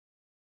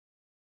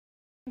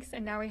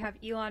And now we have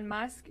Elon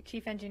Musk,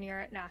 Chief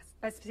Engineer at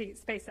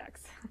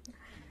SpaceX.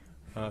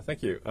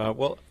 Thank you.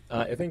 Well,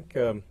 I think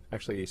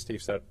actually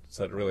Steve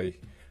said really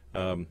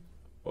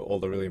all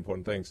the really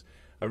important things.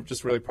 I'm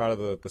just really proud of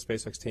the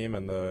SpaceX team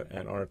and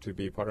honored to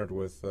be partnered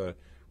with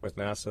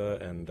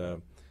NASA and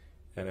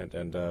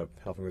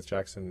helping with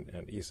JAXA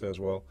and ESA as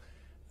well.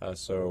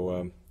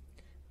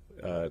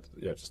 Yeah,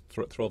 just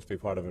thrilled to be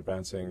part of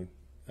advancing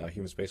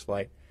human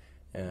spaceflight,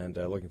 and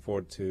looking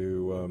forward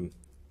to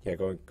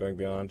going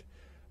beyond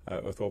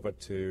Earth orbit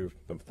to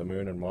the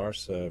Moon and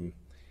Mars, and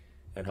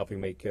helping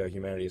make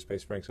humanity a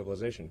spacefaring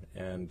civilization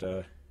and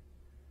a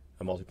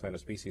multi-planet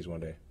species one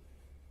day.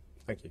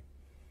 Thank you.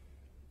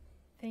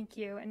 Thank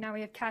you. And now we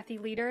have Kathy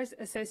Lueders,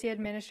 Associate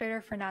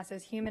Administrator for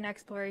NASA's Human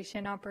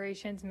Exploration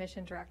Operations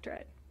Mission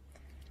Directorate.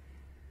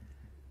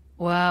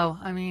 Wow.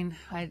 I mean,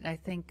 I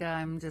think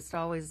I'm just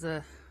always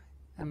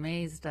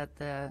amazed at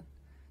the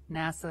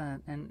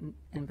NASA and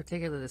in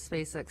particular the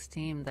SpaceX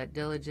team that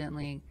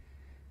diligently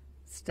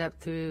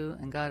stepped through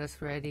and got us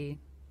ready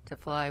to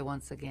fly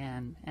once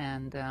again.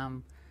 And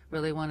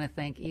really want to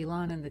thank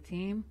Elon and the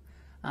team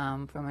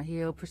from a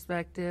HEO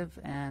perspective,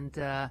 and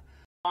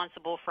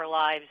responsible for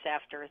lives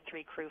after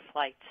 3 crew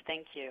flights.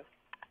 Thank you.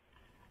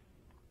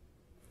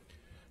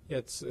 Yeah,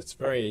 it's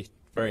very,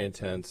 very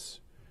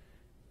intense.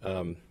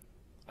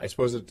 I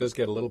suppose it does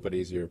get a little bit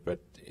easier, but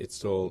it's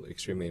still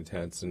extremely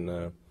intense.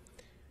 And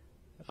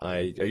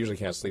I usually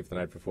can't sleep the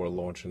night before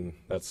launch, and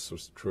that's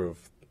true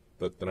of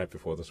the night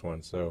before this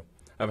one. So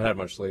I haven't had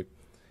much sleep.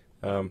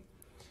 But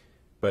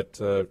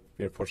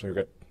fortunately, we've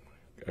got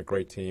a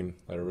great team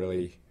that are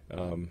really,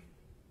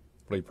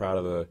 really proud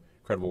of the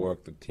incredible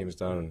work the team has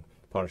done in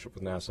partnership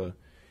with NASA.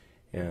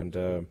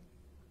 And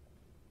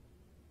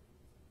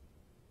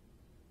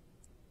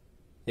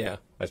yeah,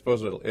 I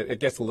suppose it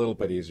gets a little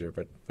bit easier,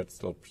 but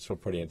still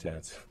pretty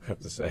intense, I have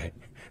to say.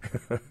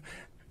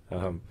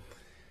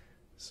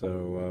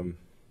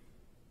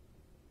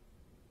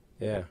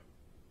 Yeah.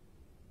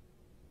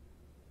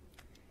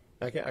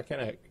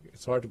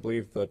 It's hard to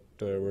believe that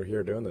we're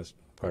here doing this,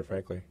 quite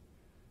frankly.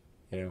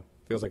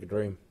 Feels like a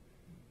dream.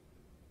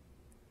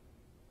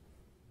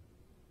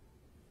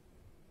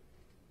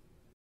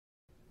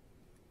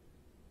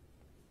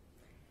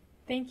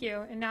 Thank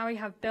you. And now we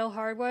have Bill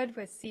Harwood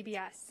with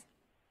CBS.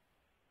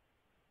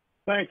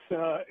 Thanks,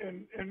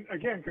 and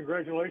again,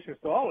 congratulations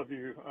to all of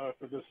you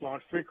for this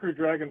launch. 3 Crew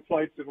Dragon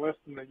flights in less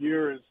than a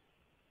year is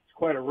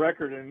quite a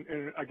record,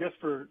 and I guess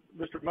for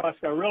Mr.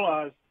 Musk, I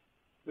realize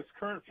this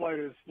current flight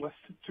is less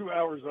than 2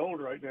 hours old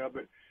right now,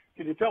 but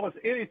can you tell us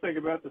anything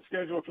about the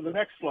schedule for the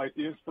next flight,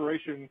 the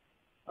Inspiration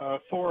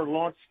 4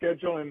 launch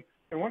schedule? And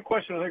one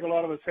question I think a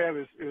lot of us have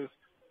is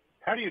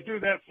how do you do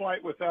that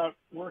flight without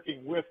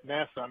working with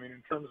NASA? I mean,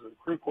 in terms of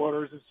crew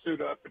quarters and suit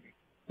up and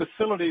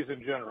facilities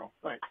in general.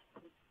 Thanks.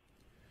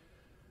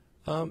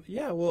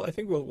 Yeah, well, I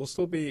think we'll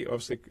still be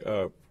obviously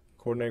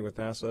coordinating with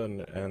NASA,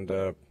 and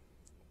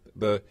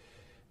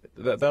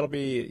that'll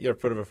be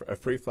sort of a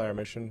free flyer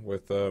mission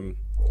with a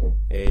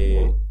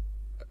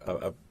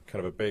kind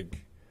of a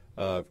big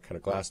kind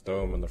of glass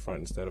dome in the front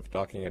instead of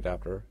docking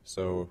adapter.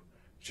 So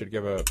it should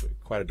give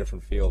quite a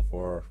different feel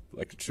for,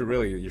 like, you should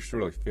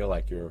really feel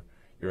like you're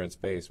in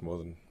space more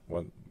than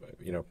one,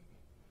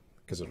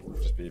 because it'll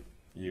just be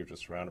you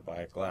just surrounded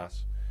by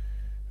glass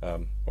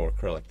or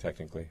acrylic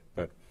technically,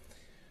 but.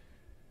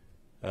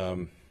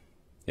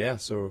 Yeah,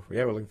 so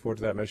yeah, we're looking forward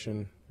to that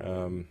mission.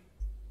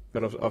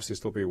 But obviously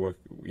still be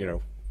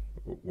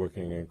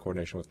working in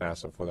coordination with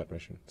NASA for that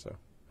mission. So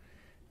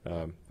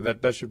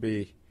that should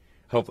be,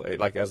 hopefully,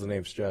 like as the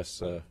name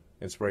suggests,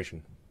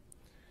 inspiration.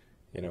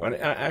 And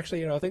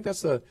actually, I think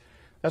that's the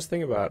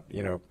thing about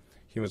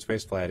human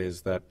spaceflight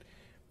is that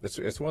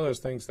it's one of those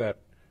things that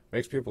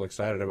makes people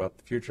excited about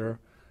the future.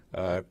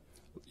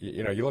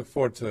 You look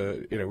forward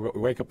to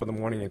wake up in the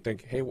morning and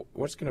think, hey,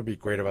 what's going to be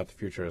great about the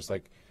future? It's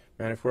like,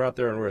 man, if we're out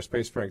there and we're a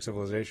spacefaring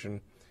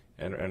civilization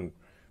and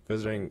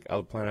visiting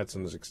other planets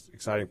and there's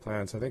exciting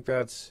planets, I think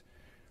that's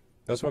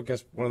what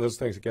gets, one of those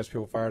things that gets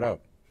people fired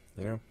up,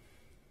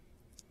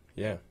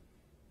 Yeah,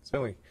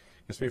 certainly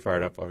gets me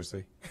fired up,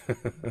 obviously.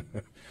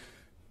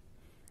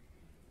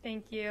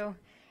 Thank you.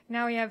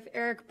 Now we have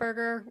Eric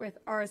Berger with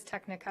Ars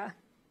Technica.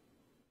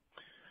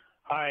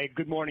 Hi,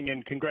 good morning,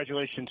 and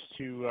congratulations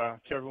to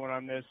everyone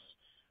on this.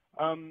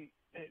 A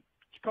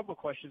couple of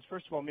questions.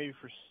 First of all, maybe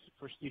for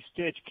Steve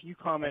Stitch, can you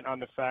comment on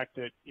the fact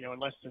that, in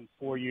less than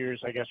 4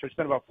 years, I guess, or it's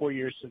been about 4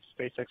 years since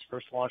SpaceX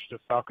first launched a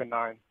Falcon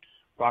 9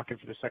 rocket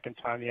for the second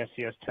time, the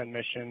SES-10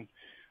 mission.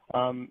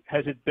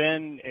 Has it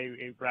been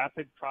a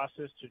rapid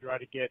process to try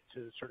to get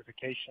to the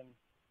certification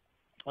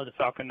of the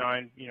Falcon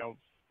 9,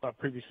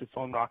 previously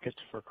flown rockets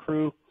for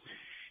Crew?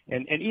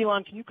 And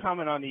Elon, can you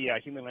comment on the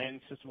Human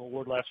Landing System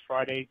award last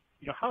Friday?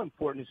 How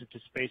important is it to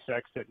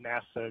SpaceX that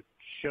NASA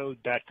showed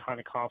that kind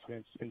of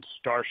confidence in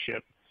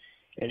Starship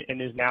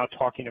and is now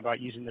talking about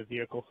using the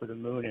vehicle for the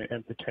Moon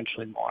and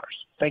potentially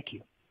Mars? Thank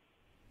you.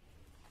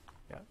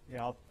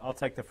 Yeah. I'll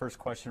take the first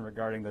question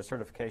regarding the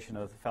certification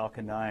of the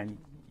Falcon 9.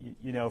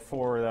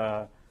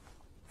 For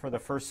for the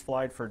first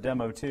flight for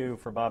Demo 2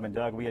 for Bob and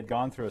Doug, we had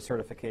gone through a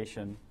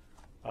certification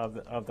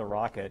of the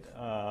rocket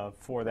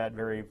for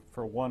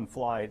one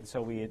flight.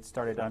 So we had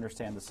started to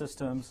understand the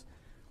systems.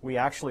 We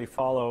actually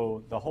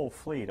follow the whole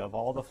fleet of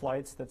all the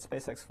flights that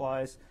SpaceX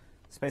flies.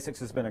 SpaceX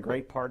has been a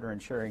great partner in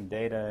sharing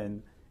data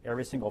in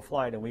every single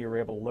flight, and we were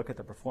able to look at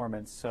the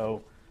performance.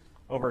 So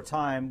over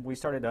time, we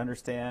started to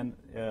understand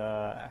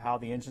how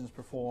the engines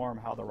perform,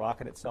 how the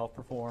rocket itself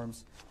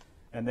performs.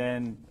 And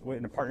then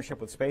in a partnership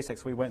with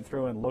SpaceX, we went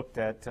through and looked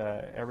at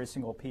every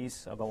single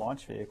piece of the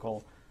launch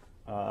vehicle,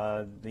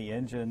 the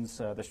engines,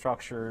 the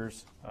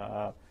structures,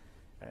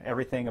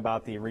 everything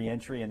about the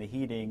reentry and the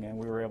heating, and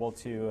we were able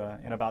to,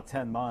 in about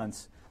 10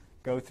 months,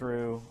 go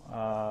through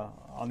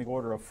on the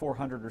order of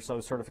 400 or so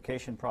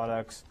certification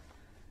products.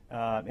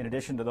 In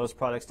addition to those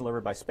products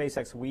delivered by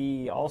SpaceX,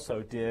 we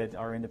also did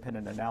our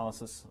independent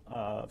analysis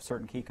of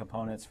certain key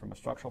components from a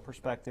structural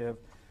perspective.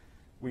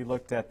 We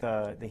looked at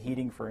the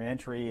heating for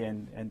entry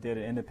and did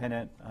an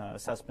independent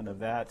assessment of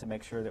that to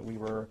make sure that we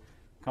were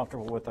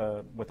comfortable with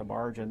the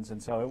margins. And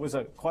so it was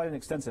quite an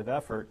extensive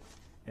effort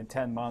in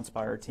 10 months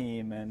by our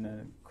team, and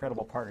an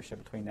incredible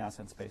partnership between NASA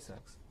and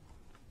SpaceX.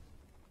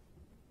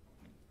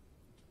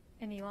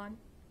 And Elon?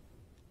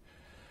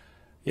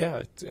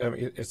 Yeah,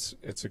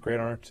 it's a great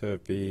honor to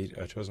be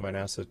chosen by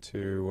NASA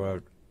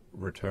to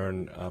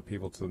return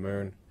people to the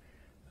moon.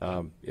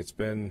 It's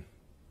been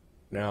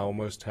now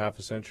almost half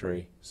a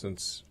century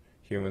since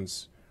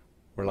humans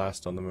were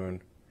last on the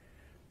moon.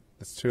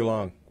 It's too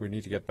long. We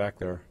need to get back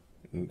there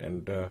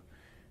and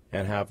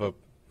have a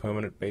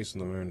permanent base on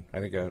the moon. I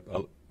think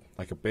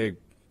like a big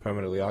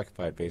permanently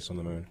occupied base on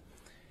the moon,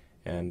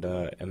 and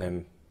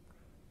then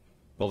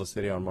build a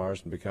city on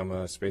Mars and become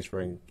a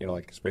spacefaring,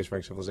 like a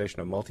spacefaring civilization,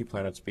 a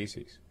multi-planet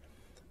species.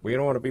 We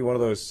don't want to be one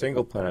of those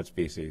single-planet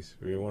species.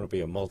 We want to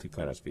be a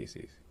multi-planet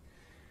species.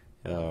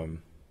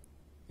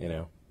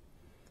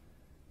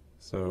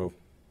 So,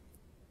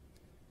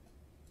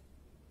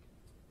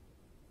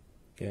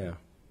 yeah.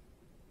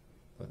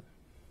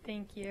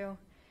 Thank you.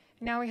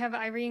 Now we have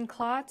Irene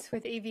Klotz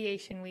with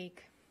Aviation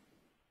Week.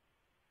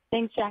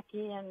 Thanks,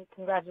 Jackie, and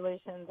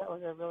congratulations. That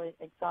was a really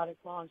exotic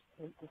launch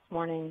this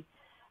morning.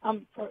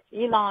 For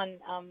Elon,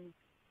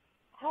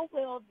 how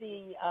will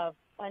the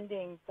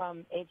funding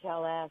from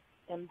HLS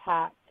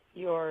impact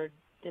your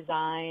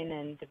design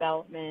and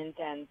development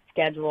and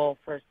schedule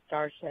for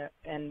Starship,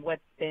 and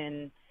what's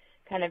been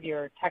kind of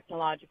your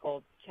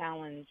technological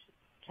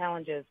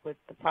challenges with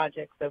the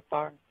project so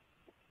far?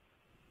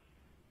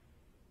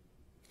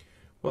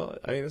 Well,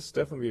 I mean, this has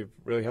definitely been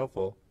really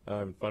helpful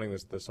funding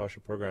the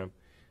Starship program.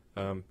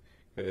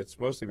 It's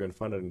mostly been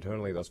funded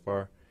internally thus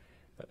far,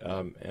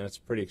 and it's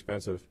pretty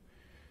expensive.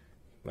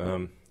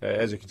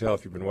 As you can tell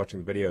if you've been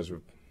watching the videos,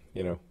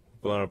 we've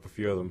blown up a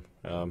few of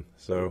them.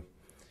 So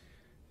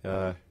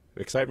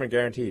excitement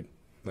guaranteed,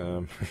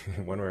 one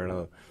way or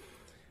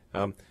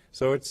another.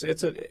 So it's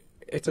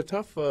a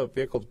tough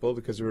vehicle to build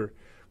because we're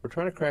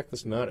trying to crack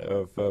this nut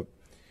of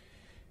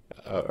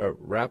a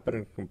rapid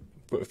and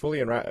fully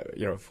and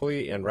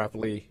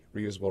rapidly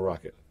reusable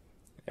rocket.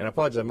 And I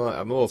apologize, I'm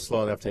a little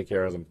slow enough to take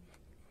care of them.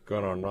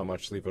 Going on not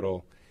much sleep at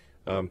all.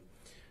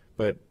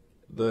 But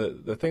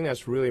the thing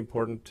that's really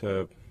important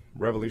to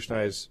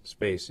revolutionize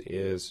space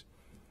is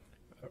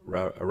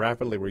a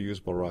rapidly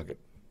reusable rocket.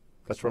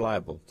 That's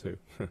reliable too.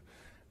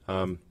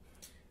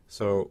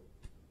 So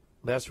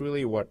that's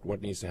really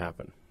what needs to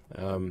happen.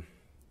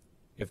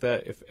 If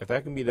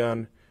that can be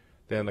done,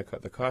 then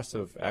the cost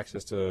of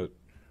access to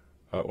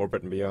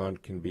orbit and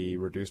beyond can be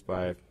reduced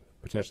by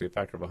potentially a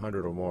factor of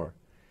 100 or more.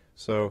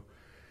 So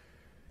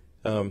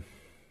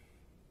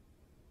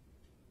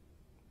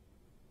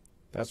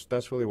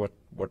that's really what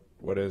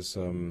is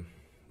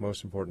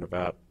most important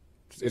about.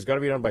 It's got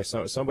to be done by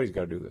somebody's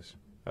got to do this.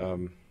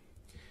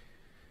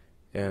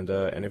 And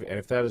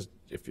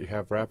if you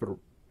have rapid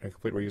and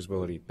complete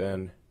reusability,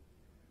 then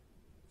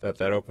that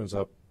opens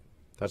up.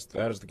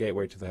 That is the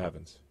gateway to the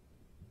heavens.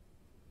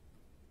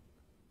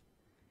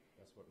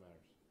 That's what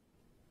matters.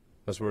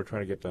 That's what we're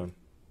trying to get done,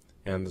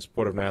 and the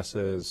support of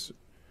NASA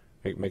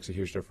makes a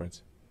huge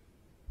difference.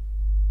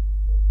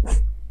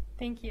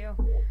 Thank you.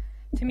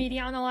 To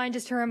media on the line,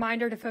 just a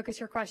reminder to focus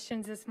your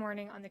questions this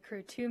morning on the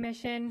Crew-2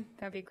 mission.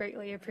 That would be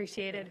greatly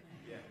appreciated.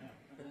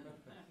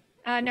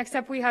 Next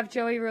up, we have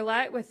Joey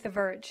Roulette with The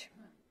Verge.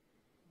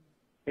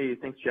 Hey,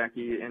 thanks,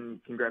 Jackie,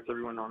 and congrats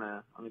everyone on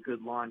a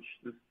good launch.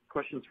 This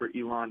question's for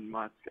Elon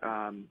Musk.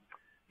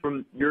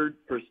 From your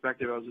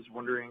perspective, I was just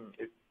wondering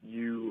if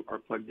you are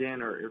plugged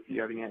in or if you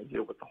have any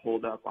idea what the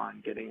holdup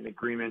on getting an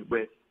agreement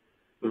with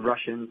the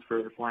Russians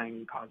for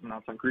flying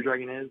cosmonauts on Crew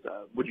Dragon is.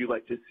 Would you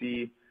like to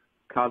see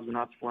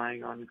cosmonauts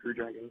flying on Crew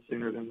Dragon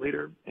sooner than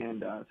later?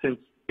 And since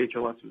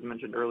HLS was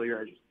mentioned earlier,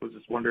 I was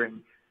just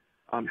wondering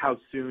how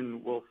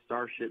soon will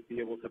Starship be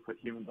able to put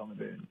humans on the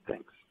moon?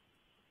 Thanks.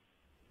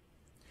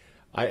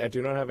 I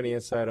do not have any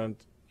insight on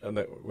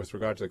that with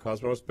regard to the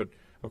cosmonauts, but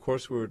of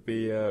course we would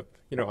be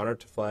honored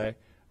to fly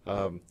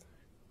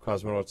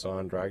cosmonauts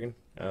on Dragon.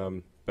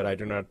 But I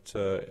do not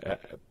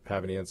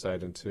have any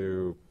insight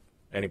into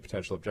any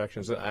potential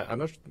objections. I'm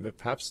not sure,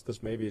 perhaps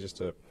this may be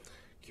just a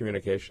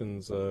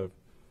communications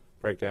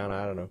breakdown.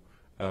 I don't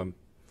know,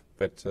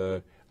 but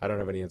I don't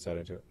have any insight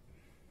into it.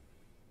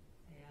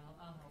 Yeah,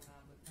 I'll help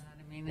out with that.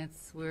 I mean,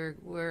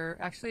 we're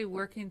actually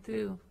working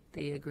through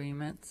the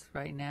agreements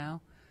right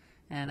now,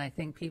 and I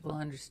think people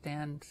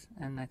understand,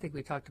 and I think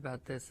we talked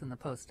about this in the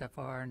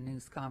post-FR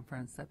news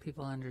conference, that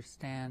people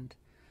understand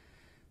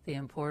the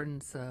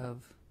importance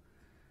of,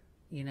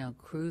 you know,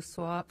 crew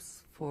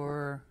swaps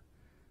for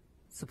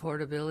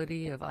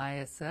supportability of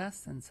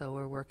ISS, and so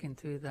we're working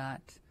through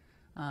that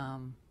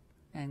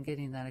and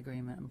getting that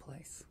agreement in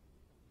place.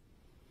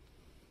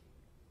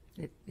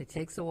 It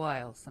takes a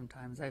while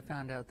sometimes. I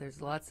found out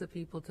there's lots of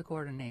people to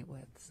coordinate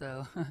with,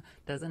 so it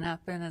doesn't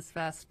happen as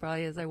fast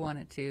probably as I want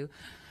it to,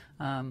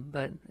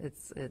 but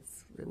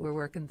we're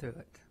working through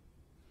it.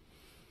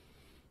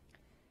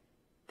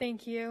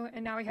 Thank you.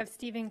 And now we have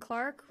Stephen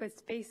Clark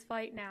with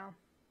Spaceflight Now.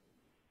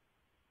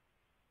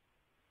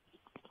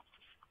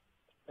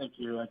 Thank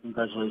you, and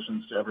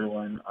congratulations to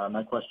everyone.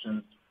 My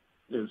question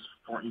is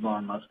for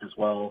Elon Musk as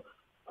well.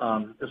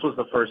 This was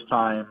the first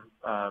time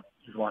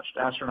you've launched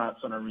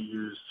astronauts on a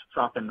reused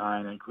Falcon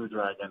 9 and Crew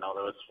Dragon,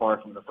 although it's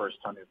far from the first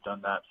time you've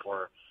done that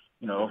for,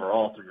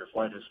 overall through your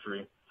flight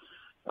history.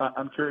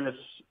 I'm curious,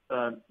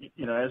 as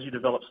you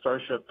develop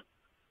Starship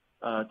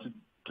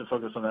to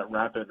focus on that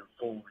rapid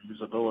full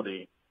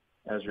reusability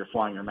as you're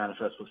flying your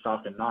manifest with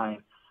Falcon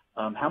 9,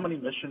 how many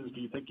missions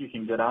do you think you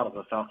can get out of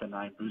a Falcon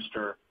 9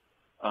 booster?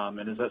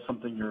 And is that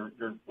something you're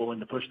willing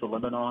to push the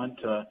limit on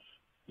to,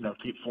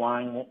 keep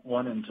flying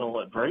one until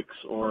it breaks,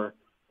 or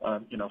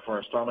for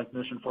a Starlink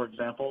mission, for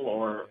example,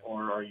 or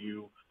do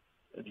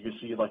you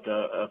see like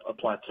a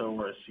plateau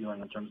or a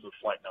ceiling in terms of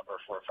flight number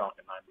for a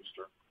Falcon 9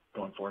 booster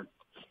going forward?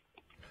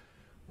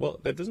 Well,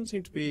 there doesn't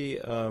seem to be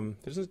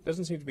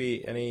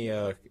any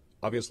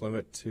obvious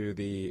limit to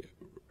the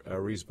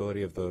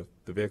reusability of the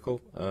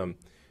vehicle,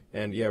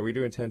 and yeah, we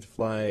do intend to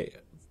fly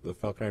the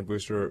Falcon 9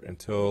 booster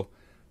until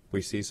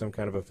we see some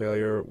kind of a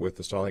failure with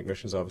the Starlink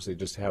missions. Obviously,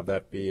 just to have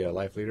that be a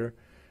life leader.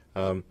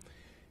 And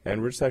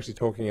we're just actually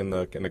talking in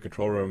the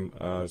control room.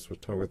 So we're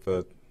talking with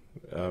the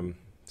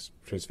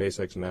between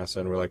SpaceX and NASA,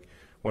 and we're like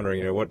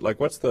wondering,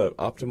 what's the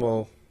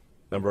optimal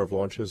number of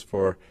launches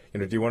for?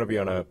 Do you want to be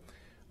on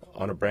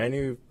a brand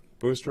new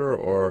booster,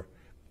 or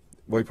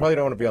well, you probably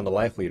don't want to be on the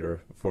life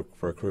leader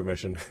for a crew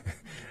mission.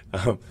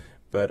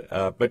 But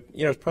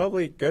it's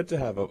probably good to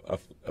have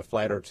a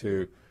flight or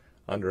two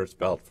under its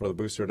belt for the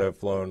booster to have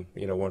flown,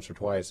 once or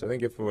twice. I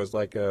think if it was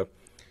like an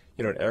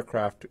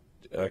aircraft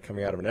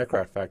coming out of an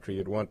aircraft factory,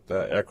 you'd want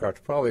the aircraft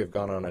to probably have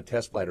gone on a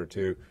test flight or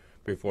two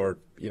before,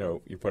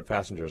 you put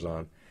passengers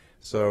on.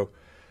 So,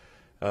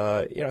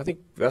 I think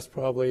that's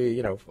probably,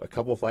 a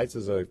couple of flights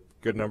is a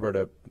good number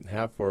to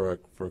have for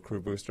a crew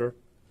booster.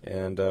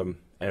 And in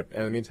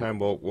the meantime,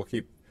 we'll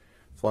keep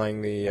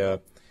flying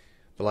the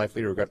life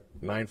leader. We've got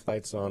 9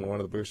 flights on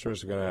one of the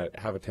boosters. We're going to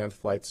have a 10th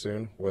flight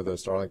soon with a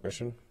Starlink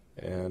mission.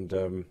 And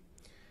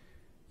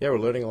we're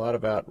learning a lot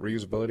about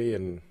reusability,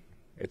 and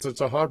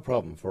it's a hard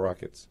problem for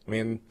rockets. I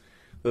mean,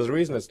 there's a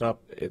reason it's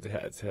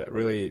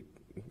really,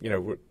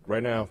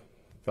 right now,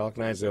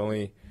 Falcon 9 is the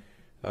only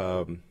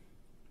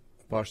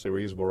partially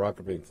reusable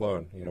rocket being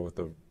flown, with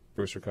the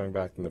booster coming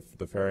back and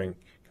the fairing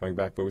coming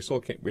back, but we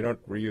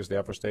don't reuse the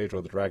upper stage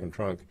or the Dragon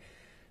trunk.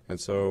 And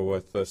so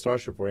with the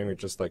Starship, we're aiming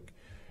just like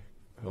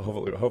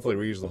hopefully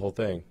reuse the whole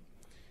thing.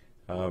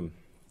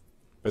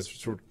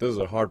 This is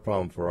a hard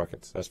problem for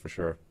rockets, that's for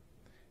sure.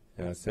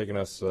 And it's taken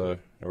us,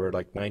 we're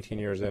like 19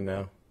 years in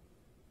now.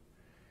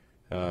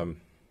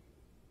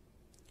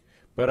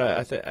 But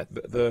I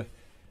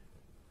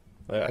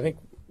think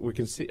we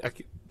can see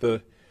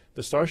the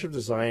Starship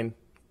design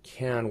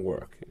can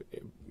work.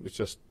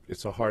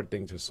 It's a hard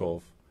thing to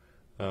solve,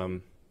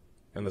 and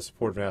the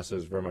support of NASA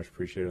is very much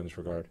appreciated in this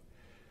regard.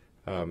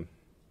 I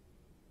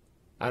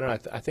don't know.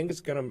 I think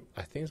it's gonna work.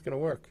 I think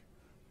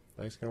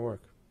it's gonna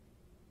work.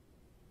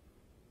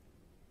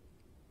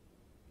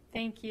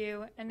 Thank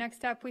you. And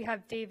next up, we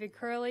have David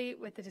Curley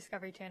with the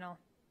Discovery Channel.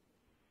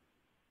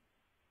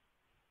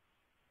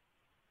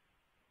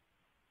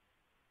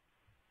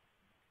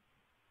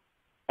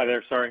 Hi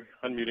there. Sorry,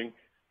 unmuting.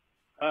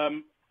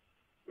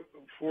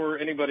 For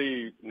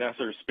anybody,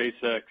 NASA or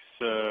SpaceX,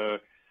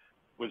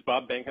 was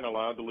Bob Behnken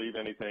allowed to leave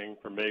anything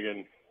for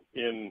Megan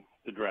in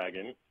the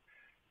Dragon?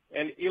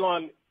 And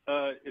Elon,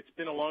 it's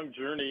been a long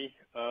journey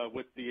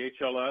with the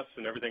HLS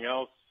and everything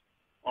else.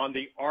 On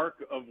the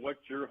arc of what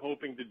you're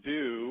hoping to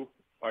do,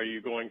 are you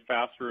going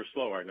faster or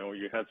slower? I know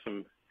you had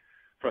some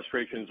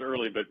frustrations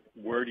early, but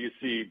where do you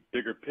see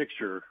bigger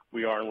picture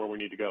we are and where we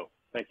need to go?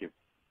 Thank you.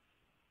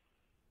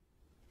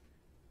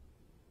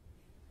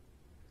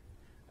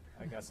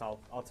 I guess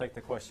I'll take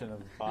the question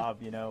of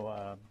Bob.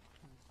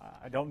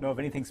 I don't know of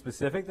anything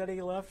specific that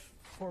he left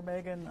for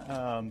Megan.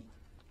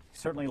 He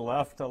certainly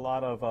left a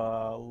lot of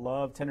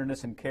love,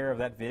 tenderness, and care of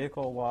that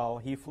vehicle while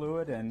he flew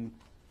it. And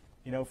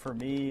for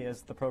me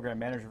as the program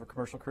manager for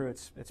Commercial Crew,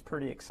 it's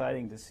pretty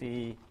exciting to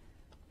see,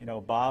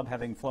 Bob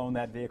having flown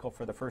that vehicle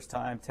for the first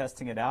time,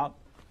 testing it out,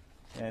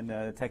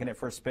 and taking it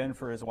for a spin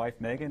for his wife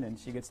Megan, and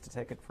she gets to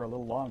take it for a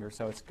little longer.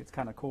 So it's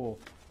kind of cool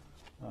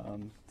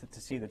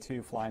to see the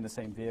two fly in the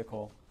same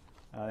vehicle,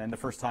 and the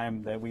first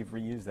time that we've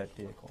reused that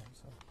vehicle.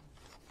 So.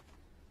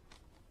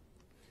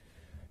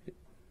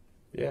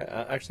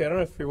 Yeah, actually, I don't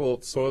know if people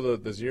saw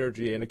the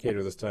zero-G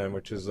indicator this time,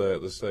 which is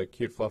this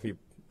cute, fluffy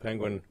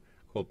penguin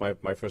called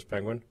my first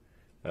penguin.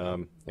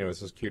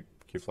 It's this cute,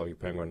 fluffy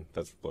penguin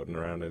that's floating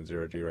around in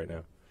zero-G right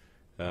now.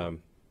 I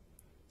don't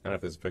know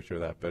if there's a picture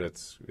of that, but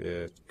it's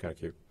kind of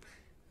cute.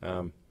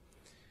 And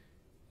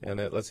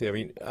let's see. I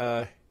mean,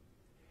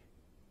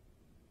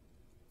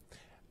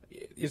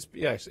 it's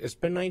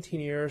been 19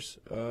 years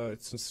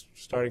since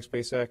starting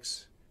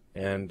SpaceX,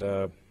 and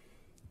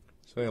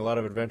certainly a lot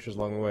of adventures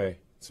along the way.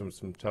 Some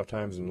tough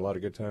times and a lot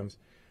of good times.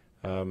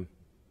 I'd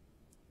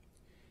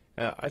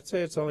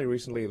say it's only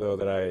recently, though,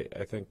 that I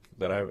think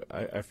that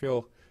I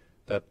feel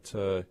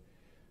that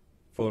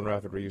full and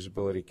rapid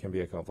reusability can be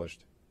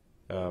accomplished.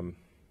 I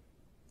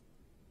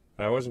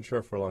wasn't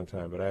sure for a long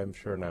time, but I'm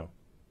sure now.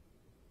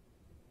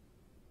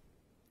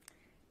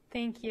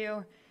 Thank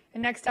you.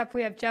 And next up,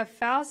 we have Jeff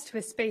Faust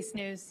with Space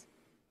News.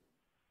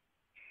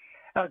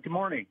 Good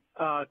morning.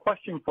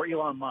 Question for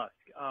Elon Musk.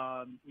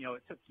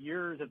 It took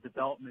years of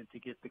development to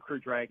get the Crew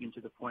Dragon to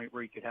the point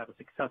where you could have a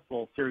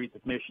successful series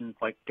of missions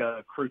like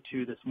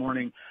Crew-2 this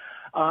morning.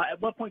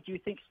 At what point do you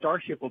think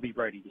Starship will be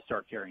ready to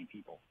start carrying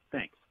people?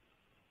 Thanks.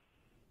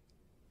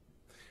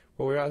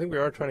 Well, I think we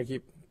are trying to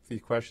keep the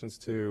questions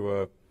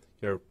to,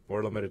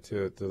 more limited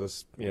to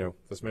this,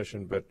 this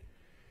mission, but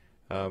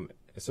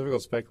it's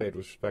difficult to speculate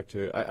with respect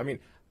to, I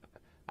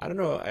don't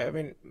know.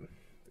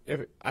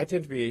 If I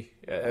tend to be,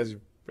 as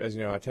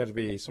you know, I tend to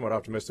be somewhat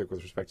optimistic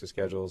with respect to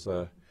schedules.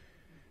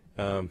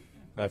 I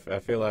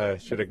feel I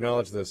should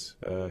acknowledge this.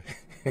 So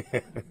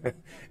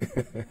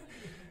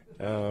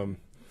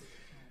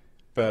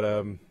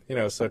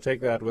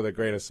take that with a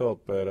grain of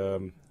salt. But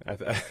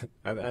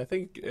I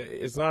think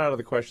it's not out of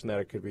the question that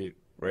it could be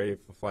ready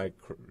to fly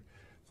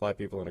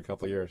people in a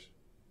couple of years.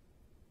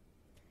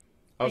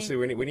 Obviously,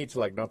 we need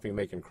to not be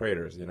making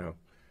craters,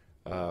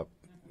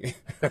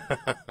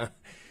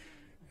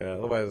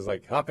 otherwise, it's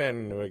like, hop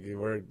in,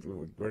 we're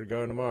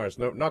going to Mars.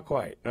 No, not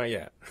quite, not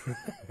yet.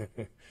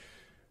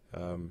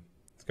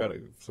 It's got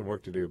some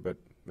work to do, but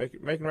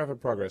making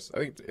rapid progress. I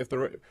think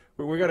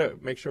we got to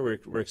make sure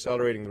we're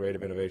accelerating the rate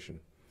of innovation,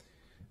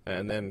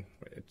 and then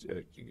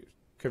it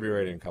could be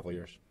ready in a couple of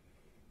years.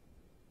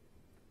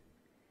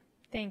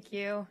 Thank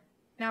you.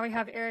 Now we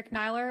have Eric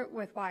Niler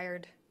with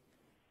Wired.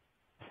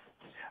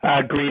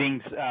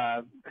 Greetings.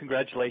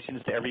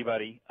 Congratulations to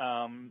everybody.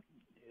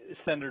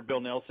 Senator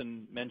Bill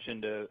Nelson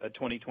mentioned a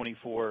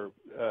 2024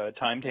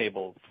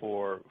 timetable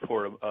for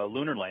a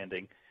lunar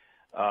landing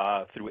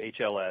through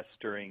HLS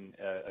during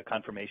a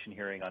confirmation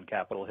hearing on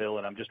Capitol Hill,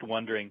 and I'm just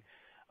wondering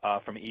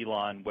from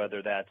Elon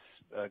whether that's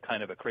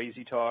kind of a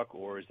crazy talk,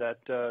 or is that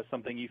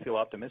something you feel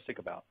optimistic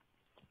about?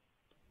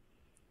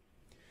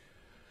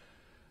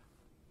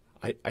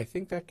 I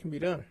think that can be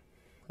done.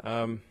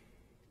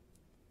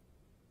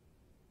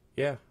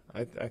 Yeah,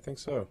 I think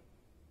so.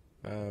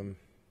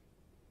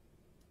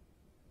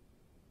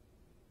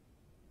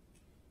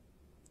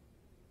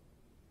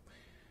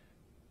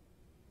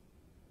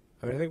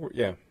 I think we're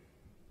going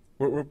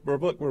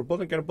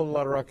to build a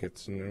lot of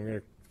rockets, and we're going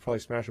to probably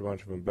smash a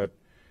bunch of them. But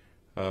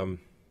I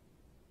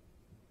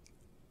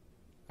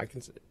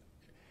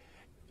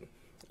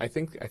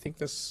think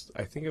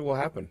it will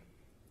happen.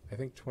 I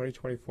think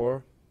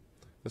 2024.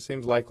 This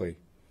seems likely.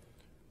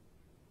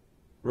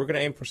 We're going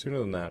to aim for sooner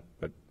than that,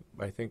 but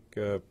I think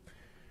I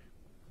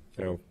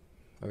think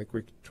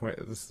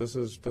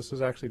this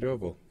is actually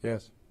doable.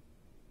 Yes.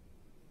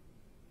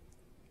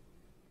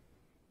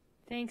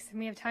 Thanks. And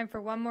we have time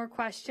for one more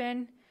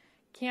question.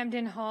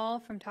 Camden Hall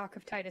from Talk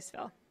of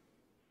Titusville.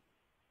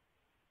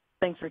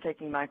 Thanks for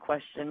taking my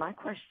question. My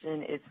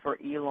question is for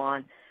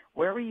Elon.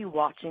 Where were you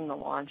watching the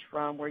launch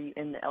from? Were you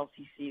in the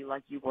LCC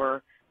like you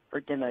were for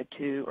Demo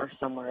 2 or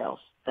somewhere else?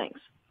 Thanks.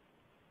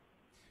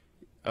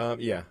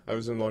 Yeah, I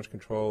was in launch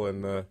control,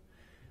 and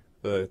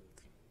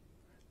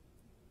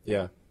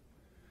yeah.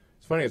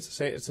 It's funny. It's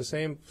the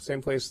same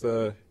place,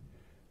 the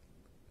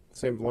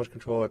same launch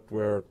control at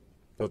where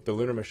the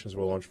lunar missions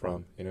were launched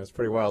from. It's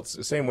pretty wild. It's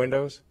the same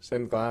windows,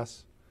 same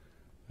glass.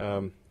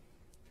 So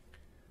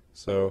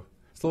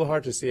it's a little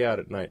hard to see out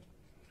at night.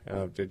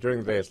 During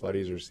the day, it's a lot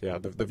easier to see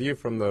out. The view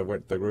from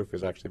the roof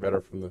is actually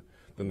better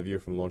than the view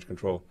from launch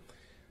control.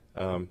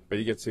 But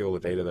you get to see all the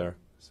data there.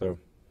 So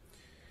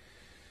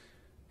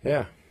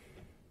yeah.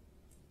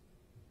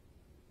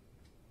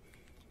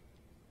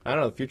 I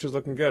don't know. The future's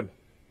looking good.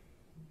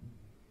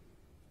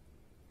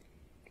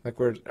 I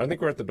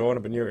think we're at the dawn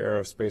of a new era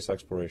of space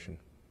exploration.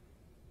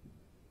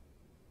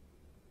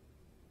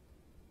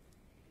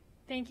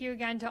 Thank you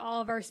again to all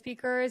of our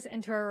speakers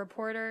and to our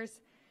reporters.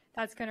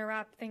 That's going to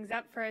wrap things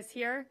up for us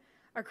here.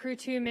 Our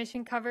Crew-2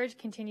 mission coverage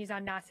continues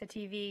on NASA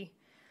TV.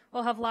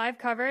 We'll have live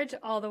coverage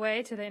all the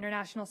way to the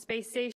International Space Station.